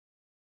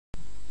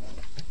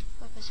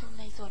ประชุม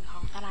ในส่วนขอ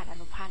งตลาดอ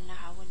นุพันธ์นะ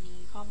คะวันนี้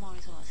ก็มองใน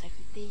ส่วนของ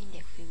Safety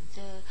Index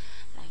Future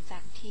หลังจา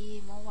กที่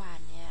เมื่อวาน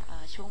เนี่ย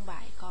ช่วงบ่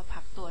ายก็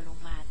พักตัวลง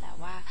มาแต่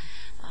ว่า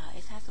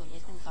S50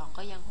 S12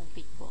 ก็ยังคง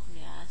ปิดบวกเห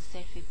นือ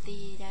Set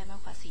 50 ได้มา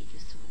กกว่า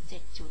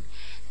 4.07 จุด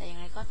แต่อย่าง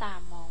ไรก็ตาม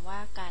มองว่า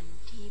การ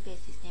ที่เบ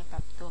สิสเนี่ยป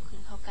รับตัวขึ้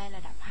นเข้าใกล้ร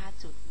ะดับ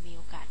 5 จุดมีโ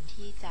อกาส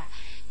ที่จะ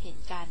เห็น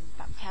การป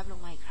รับแคบลง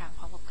มาอีกครั้งพ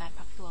ร้อมกับการ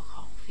พักตัวข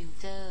องฟิว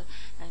เจอร์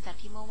หลังจาก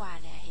ที่เมื่อวาน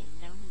เนี่ยเห็น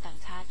นักลงทุนต่าง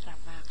ชาติกลับ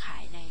มาขา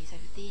ยใน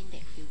Safety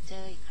Index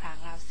Future อีกครั้ง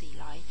ราว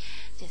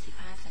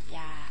 475 สัญญ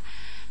า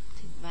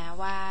ถึงแม้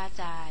ว่า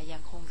จะยั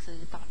งคงซื้อ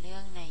ต่อเนื่อ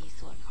งใน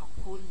ส่วนของ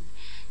หุ้น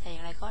แต่อย่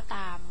างไรก็ต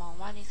ามมอง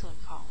ว่าในส่วน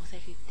ของ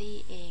Safety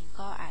เอง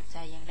ก็อาจจ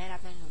ะยังได้รั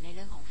บแรงหนุนในเ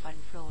รื่องของ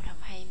Fund Flow ท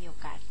ำให้มีโอ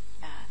กาส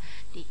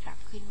ดีดกลับ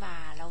ขึ้นมา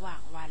ระหว่า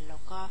งวันแล้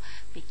วก็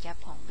ปิดแกป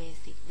ของเบ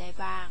สิกได้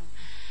บ้าง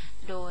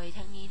โดย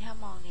ทั้งนี้ถ้า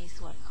มองใน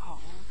ส่วนขอ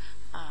ง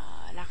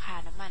ราคา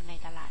น้ำมันใน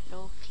ตลาดโล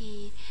กที่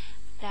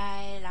ได้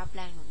รับแ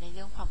รงหนุนในเ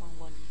รื่องความกัง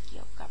วลเ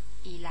กี่ยวกับ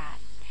อิหร่าน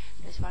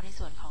โดยเฉพาะใน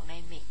ส่วนของไน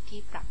เมก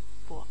ที่ปรับ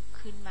บวก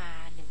ขึ้นมา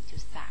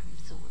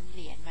 1.30 เห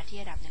รียญมาที่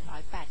ระดับ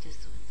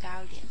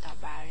 108.09 เหรียญต่อ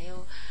บาร์เรล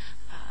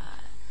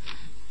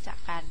จาก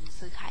การ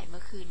ซื้อขายเ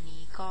มื่อคืน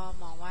นี้ก็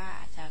มองว่า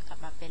อาจจะกลับ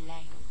มาเป็นแร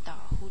งหนุนต่อ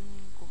หุ้น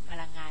กลุ่มพ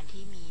ลังงาน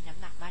ที่มีน้ำ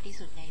หนักมากที่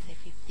สุดใน Set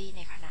 50 ใ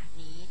นขณะ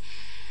นี้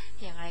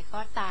อย่างไร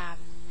ก็ตาม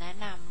แนะ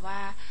นำว่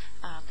า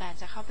การ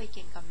จะเข้าไปเ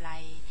ก็งกำไร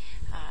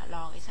ล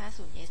อง S50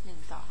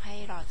 S12 ให้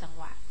รอจัง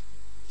หวะ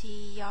ที่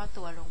ย่อ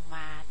ตัวลงม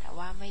าแต่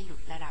ว่าไม่หลุ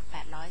ดระดับ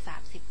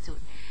830จุด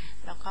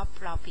แล้วก็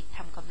รอปิดท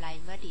ำกำไร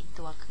เมื่อดีด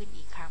ตัวขึ้น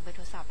อีกครั้งไปท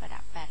ดสอบระดั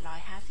บ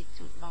850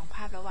จุดมองภ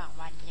าพระหว่าง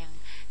วันยัง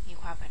มี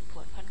ความผันผ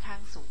วนค่อนข้า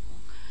งสูง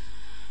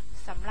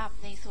สำหรับ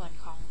ในส่วน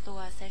ของตัว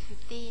Set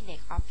 50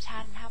 Index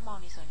Option ถ้ามอง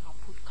ในส่วนของ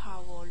Put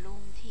Call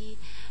Volume ที่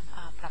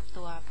ปรับ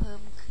ตัวเพิ่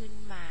มขึ้น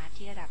มา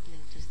ที่ระดับ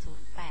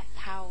 1.08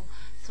 เท่า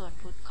ส่วน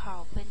Put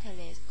Call Open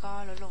Interest ก็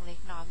ลดลงเล็ก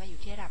น้อยมาอ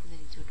ยู่ที่ระดับ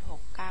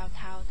 1.69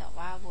 เท่าแต่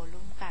ว่า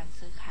Volume การ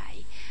ซื้อขาย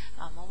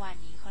เมื่อวาน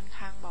นี้ค่อน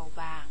ข้างเบา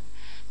บาง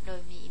โดย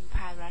มี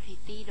Implied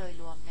Volatility โดย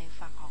รวมใน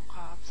ฝั่งของ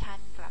Call Option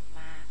กลับม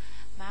า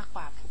มากก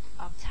ว่า Put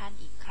Option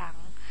อีกครั้ง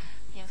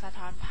ยังสะ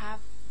ท้อนภาพ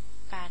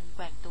การแก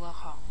ว่งตัว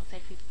ของ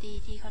Set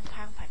 50 ที่ค่อน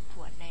ข้างผันผ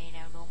วนในแน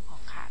วโน้มขอ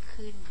งขา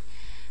ขึ้น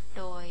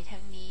โดย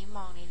ทั้งนี้ม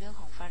องในเรื่อง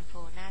ของ Fund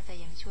Flow น่าจะ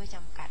ยังช่วยจ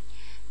ำกัด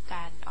ก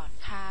ารอ่อน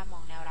ค่าม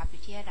องแนวรับอ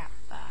ยู่ที่ระดับ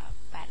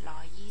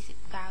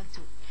829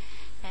 จุด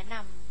แนะน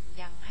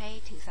ำยังให้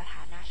ถือสถ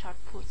านะช็อต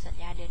พุทสัญ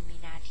ญาเดือนมี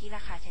นาที่ร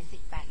าคาใช้สิ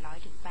ทธิ์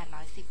800 ถึง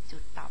 810 จุ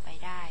ดต่อไป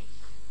ได้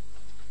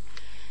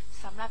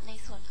สำหรับใน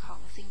ส่วนของ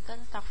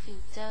Single Stock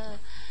Future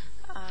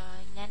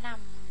แนะน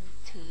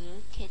ำถือ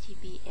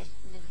KTBS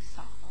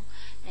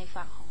 12 ใน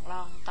ฝั่งของร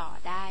องต่อ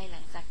ได้ห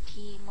ลังจาก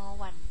ที่เมื่อ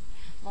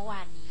ว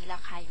านนี้รา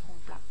คายังคง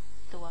ปรับ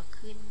ตัว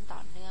ขึ้นต่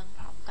อเนื่องพ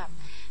ร้อมกับ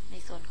ใน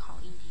ส่วนของ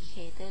อินดิเค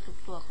เตอร์ทุก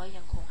ตัวก็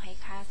ยังคงให้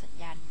ค่าสัญ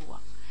ญาณบว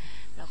ก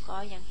แล้วก็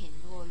ยังเห็น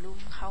โวลุ่ม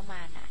เข้ามา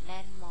หนาแ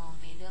น่นมอง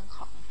ในเรื่องข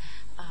อง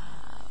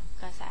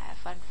กระแส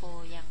ฟันโฟ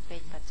ยังเป็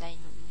นปัจจัย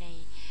หนุนใน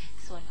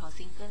ส่วนของ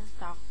ซิงเกิลส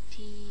ต็อก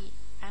ที่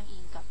อ้างอิ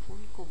งกับหุ้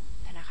นกลุ่ม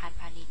ธนาคาร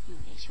พาณิชย์อ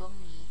ยู่ในช่วง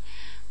นี้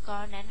ก็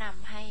แนะน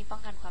ำให้ป้อ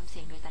งกันความเ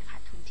สี่ยงโดยตัดขา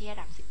ดทุนที่ระ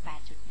ดับ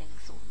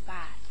 18.10 บ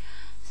าท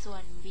ส่ว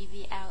น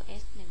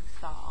BBLS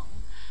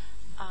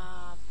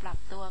 12ปรับ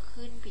ตัว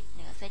ขึ้นปิดเห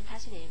นือเส้นค่า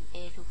เฉลี่ย MA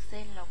ทุกเ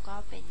ส้นแล้วก็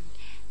เป็น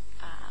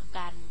ก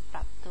ารป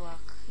รับตัว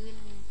ขึ้น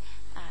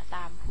ต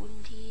ามหุ้น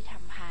ที่ท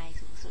ำไฮ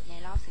สูงสุดใน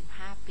รอบ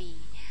15 ปี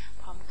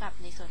พร้อมกับ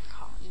ในส่วนข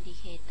องอินดิ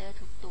เคเตอร์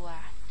ทุกตัว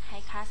ให้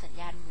ค่าสัญ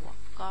ญาณบวก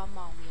ก็ม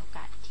องมีโอก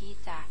าสที่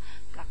จะ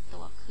ปรับตั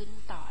วขึ้น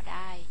ต่อไ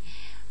ด้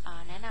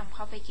แนะนำเ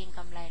ข้าไปเก็งก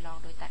ำไรรอง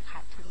โดยตัดขา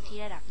ดทุนที่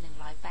ระดับ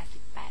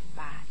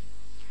188 บาท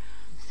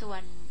ส่ว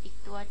นอีก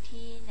ตัว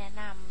ที่แนะ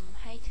น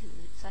ำให้ถือ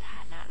สถ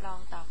านะรอง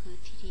ต่อคือ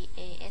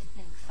TTAS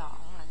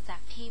 12 หลังจา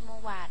กที่เมื่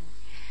อวาน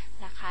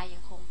ราคายั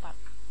งคงปรับ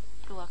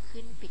ตัว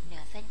ขึ้นปิดเหนื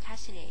อเส้นค่า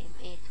เฉลี่ย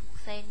MA ทุก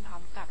เส้นพร้อ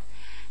มกับ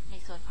ใน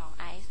ส่วนของ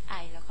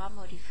RSI แล้วก็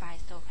Modified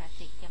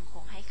Stochastic ยังค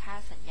งให้ค่า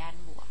สัญญาณ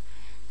บวก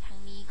ทั้ง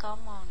นี้ก็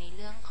มองในเ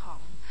รื่องขอ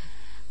ง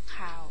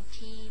ข่าว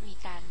ที่มี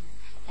การ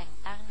แต่ง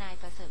ตั้งนาย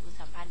ประเสริฐบุญ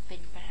สัมพันธ์เป็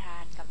นประธา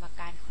นกรรม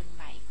การคนใ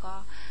หม่ก็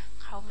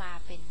เข้ามา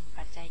เป็น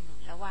ปัจจัยหนุ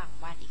นระหว่าง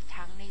วันอีก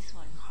ทั้งในส่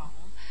วนของ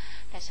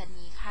ดัช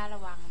นีค่าร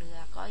ะวังเรือ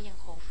ก็ยัง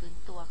คงฟื้น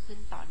ตัวขึ้น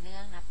ต่อเนื่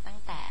องนับตั้ง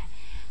แต่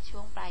ช่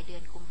วงปลายเดือ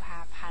นกุมภ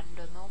าพันธ์โด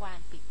ยเมื่อวาน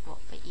ปิดบวก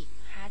ไปอีก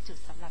5จุด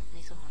สำหรับใน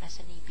ส่วนของดัช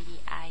นี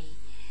BDI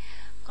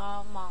ก็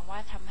มองว่า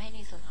ทำให้ใน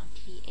ส่วนของ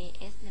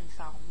TAS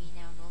 12 มีแ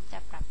นวโน้มจะ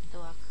ปรับ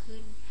ตัวขึ้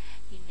น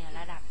ยืนเหนือ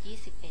ระดับ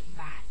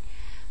21 บาท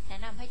แนะ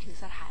นำให้ถือ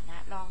สถานะ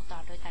รองต่อ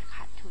โดยตัดข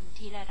าดทุน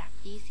ที่ระดับ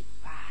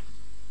20 บาท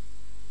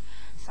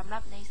สำหรั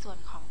บในส่วน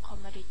ของ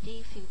Commodity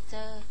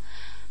Future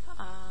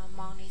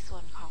มองในส่ว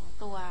นของ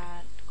ตัว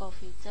Gold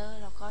Future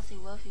แล้วก็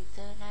Silver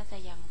Future น่าจะ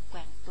ยังแก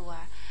ว่งตัว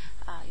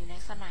อยู่ใน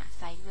ลักษณะไ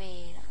ซด์เว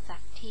ย์หลังจา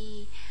กที่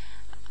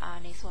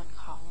ในส่วน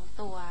ของ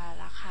ตัว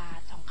ราคา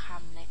ทองค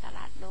ำในตล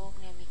าดโลก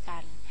เนี่ยมีกา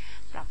ร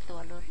ปรับตัว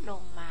ลดล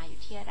งมาอยู่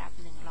ที่ระดับ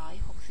 1,661.84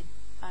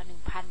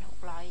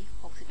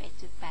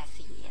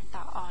 เหรียญ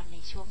ต่อออนใน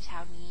ช่วงเช้า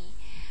นี้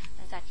ห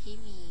ลังจากที่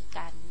มีก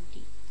าร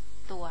ดิด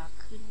ตัว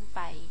ขึ้นไป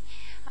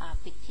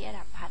ปิดที่ระ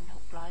ดับ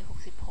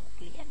 1,666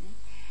 เหรียญ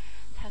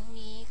ทั้ง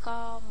นี้ก็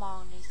มอง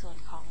ในส่วน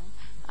ของ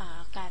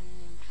การ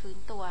ฟื้น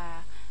ตัว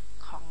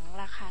ของ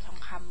ราคาทอง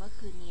คำเมื่อ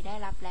คืนนี้ได้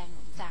รับแรงห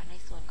นุนจากใน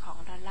ส่วนของ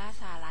ดอลลาร์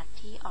สหรัฐ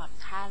ที่อ่อน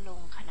ค่าล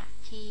งขณะ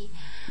ที่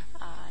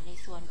ใน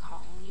ส่วนขอ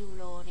งยู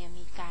โรเนี่ย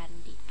มีการ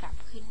ดิดกลับ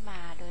ขึ้นม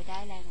าโดยได้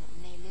แรงหนุน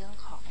ในเรื่อง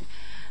ของ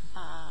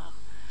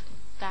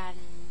การ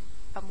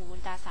ประมูล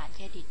ตราสารเค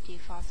รดิต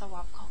default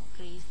swap ของก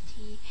รีซ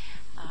ที่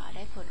ไ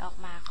ด้ผลออก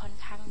มาค่อน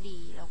ข้างดี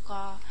แล้ว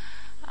ก็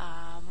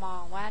มอ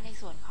งว่าใน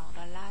ส่วนของด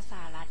อลลาร์ส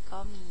หรัฐก็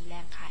มีแร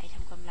งขายท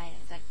ำกำไรห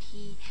ลังจาก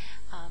ที่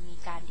มี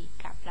การดิด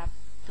กลับรับ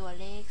ตัว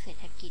เลขเศรษ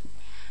ฐกิจ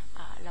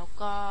แล้ว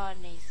ก็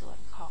ในส่วน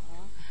ของ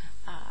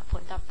ผ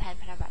ลตอบแทน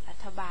พันธบัตรรั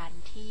ฐบาล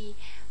ที่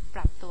ป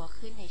รับตัว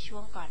ขึ้นในช่ว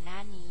งก่อนหน้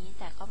านี้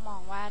แต่ก็มอ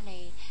งว่าใน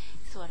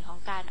ส่วนของ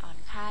การอ่อน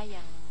ค่า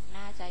ยัง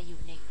น่าจะอ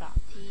ยู่ในกรอบ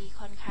ที่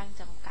ค่อนข้าง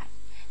จำกัด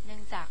เนื่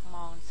องจากม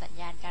องสัญ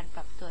ญาณการป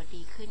รับตัว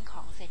ดีขึ้นข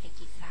องเศรษฐ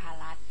กิจสห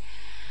รัฐ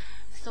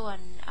ส่วน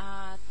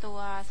ตัว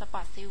สป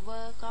อตซิลเวอ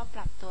ร์ก็ป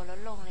รับตัวลด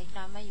ลงเล็ก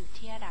น้อยมาอยู่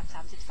ที่ระดับ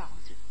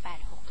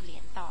 32.86 เหรี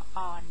ยญต่ออ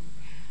อนซ์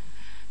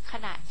ข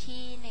ณะ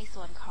ที่ใน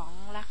ส่วนของ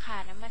ราคา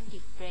น้ำมันดิ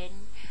บเบรน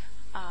ท์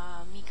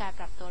มีการ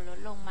ปรับตัวลด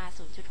ลงมา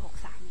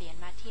 0.63 เหรียญ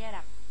มาที่ระ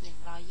ดับ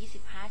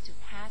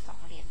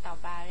 125.52 เหรียญต่อ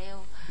บาร์เรล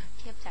เ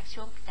ทียบจาก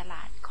ช่วงปิดตล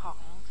าดของ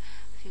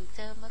ฟิวเจ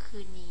อร์เมื่อคื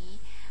นนี้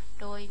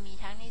โดยมี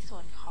ทั้งในส่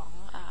วนของ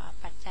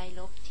ปัจจัย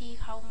ลบที่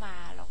เข้ามา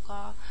แล้วก็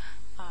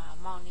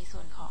มองในส่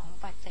วนของ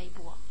ปัจจัยบ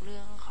วกเ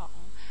รื่องของ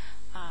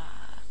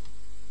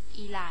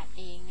อิหร่าน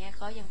เองเนี่ย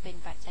ก็ยังเป็น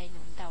ปัจจัยห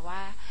นุนแต่ว่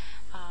า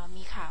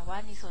มีข่าวว่า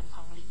ในส่วนข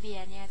องลิเบี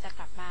ยเนี่ยจะก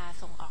ลับมา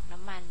ส่งออก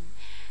น้ำมัน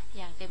อ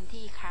ย่างเต็ม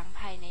ที่ครั้ง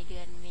ภายในเดื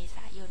อนเมษ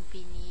ายน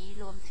ปีนี้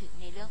รวมถึง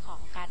ในเรื่องขอ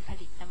งการผ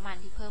ลิตน้ำมัน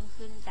ที่เพิ่ม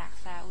ขึ้นจาก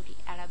ซาอุดิ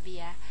อาระเบี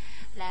ย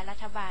และรั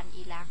ฐบาล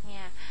อิรักเ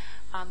นี่ย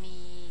มี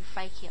ไฟ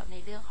เขียวใน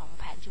เรื่องของ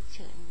แผนฉุกเ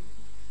ฉิน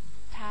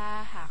ถ้า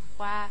หาก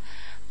ว่า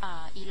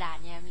อิหร่าน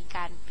เนี่ยมีก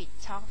ารปิด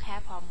ช่องแค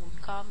บฮอร์มุซ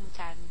ก็มี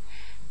การ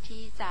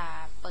ที่จะ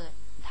เปิด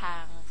ทา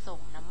งส่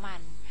งน้ำมั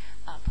น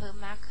เพิ่ม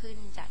มากขึ้น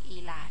จากอิ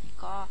หร่าน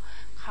ก็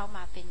เข้าม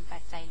าเป็นปั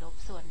จจัยลบ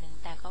ส่วนหนึ่ง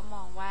แต่ก็ม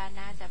องว่า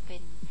น่าจะเป็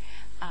น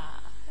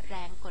แร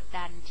งกด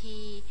ดัน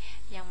ที่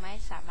ยังไม่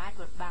สามารถ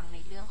บดบังใน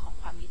เรื่องของ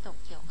ความวิตก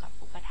เกี่ยวกับ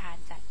อุปทาน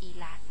จากอิ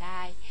หร่านไ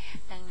ด้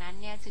ดังนั้น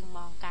เนี่ยจึงม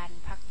องการ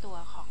พักตัว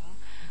ของ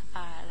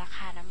ราค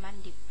าน้ำมัน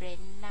ดิบเบร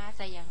นท์น่า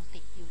จะยัง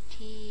ติดอยู่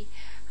ที่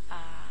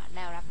แน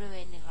วรับบริเว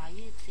ณ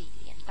 124 เ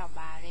หรียญต่อบ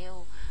าร์เรล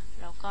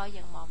แล้วก็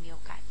ยังมองมีโอ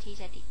กาสที่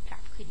จะดิดกลั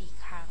บขึ้นอีก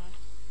ครั้ง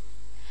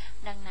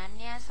ดังนั้น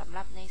เนี่ยสำห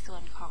รับในส่ว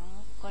นของ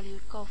กลยุ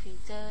ทธ์ Gold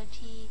Future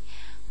ที่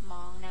ม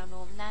องแนวโ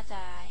น้มน่าจ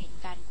ะเห็น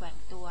การแกว่ง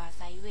ตัวไ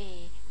ซด์เว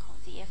ย์ของ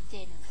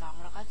GFJ12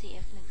 แล้วก็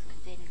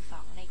GF10J12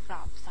 ในกร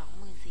อบ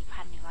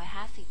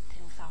 24,150 ถึ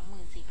ง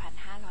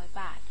 24,500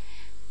 บาท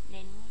เ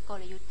น้นก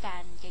ลยุทธ์กา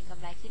รเก็งกำ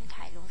ไรขึ้นข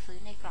ายลงซื้อ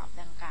ในกรอบ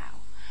ดังกล่าว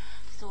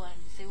ส่วน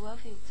Silver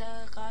Future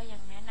ก็ยั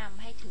งแนะน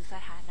ำให้ถือส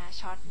ถานะ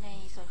ช็อตใน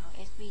ส่วนของ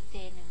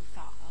SBJ12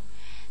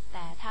 แ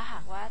ต่ถ้าหา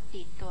กว่า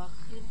ติดตัว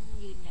ขึ้น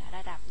ยืนเหนือร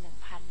ะดับ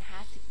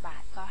 1,050 บา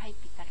ทก็ให้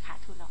ปิดตัดขาด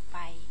ทุนออกไป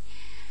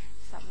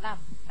สำหรับ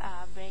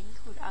Brent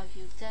Crude Oil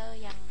Future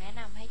ยังแนะ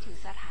นำให้ถือ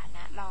สถาน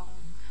ะลอง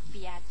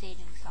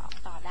BRJ12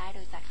 ต่อได้โด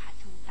ยตัดขาด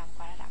ทุนต่ำก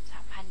ว่าระดับ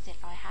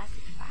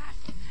 3,750 บาท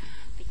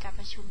ปิดการ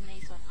ประชุมใน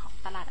ส่วนของ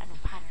ตลาดอนุ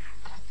พันธ์ค่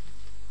ะ